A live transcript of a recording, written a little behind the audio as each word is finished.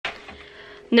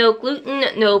No gluten,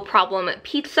 no problem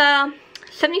pizza.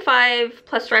 75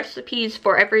 plus recipes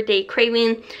for everyday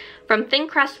craving. From thin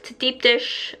crust to deep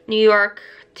dish, New York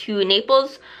to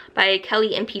Naples by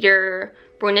Kelly and Peter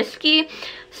Broniski.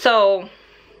 So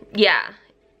yeah,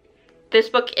 this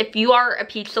book, if you are a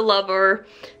pizza lover,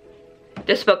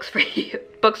 this book's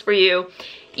for you.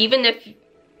 Even if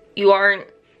you aren't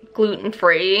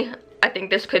gluten-free, I think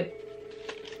this could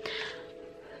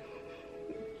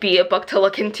be a book to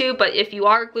look into. But if you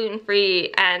are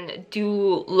gluten-free and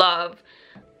do love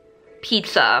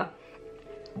pizza,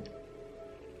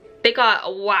 they got a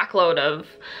whackload of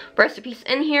recipes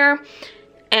in here.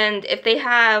 And if they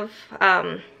have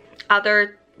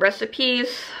other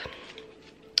recipes,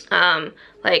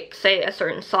 like say a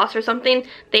certain sauce or something,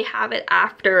 they have it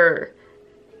after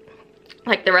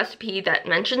like the recipe that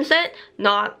mentions it,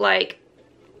 not like,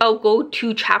 oh, go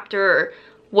to chapter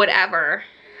whatever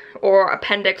or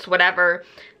appendix whatever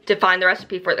to find the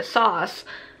recipe for the sauce.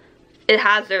 It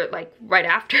has it like right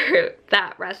after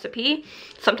that recipe,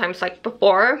 sometimes like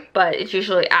before, but it's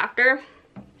usually after.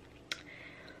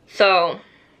 So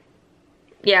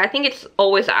yeah, I think it's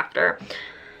always after.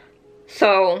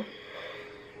 So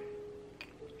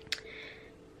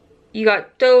you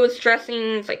got those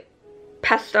dressings, like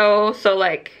pesto, so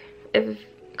like if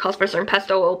it calls for a certain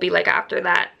pesto, it will be like after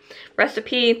that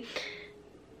recipe.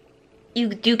 You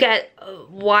do get a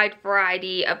wide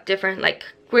variety of different, like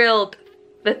grilled,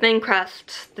 the thin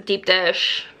crust, the deep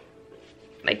dish,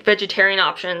 like vegetarian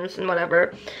options and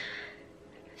whatever.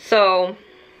 So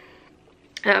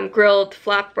grilled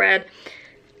flatbread.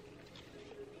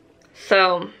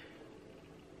 So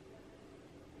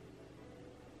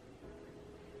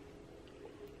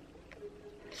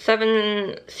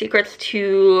seven secrets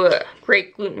to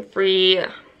great gluten-free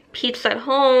pizza at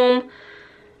home.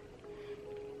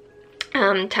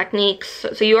 Techniques.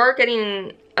 So you are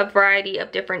getting a variety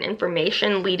of different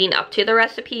information leading up to the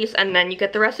recipes, and then you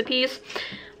get the recipes,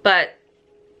 but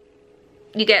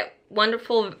you get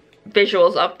wonderful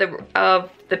visuals of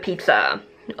the pizza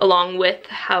along with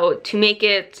how to make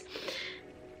it.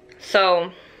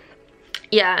 So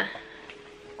yeah,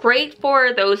 great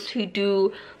for those who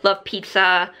do love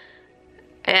pizza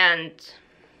and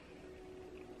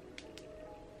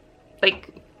like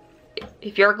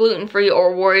if you're gluten-free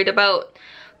or worried about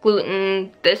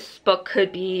gluten, this book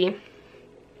could be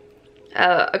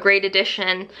a great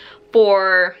addition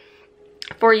for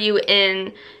you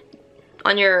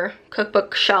on your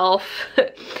cookbook shelf.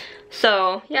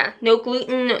 So yeah, no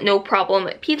gluten, no problem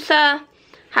pizza.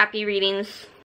 Happy readings.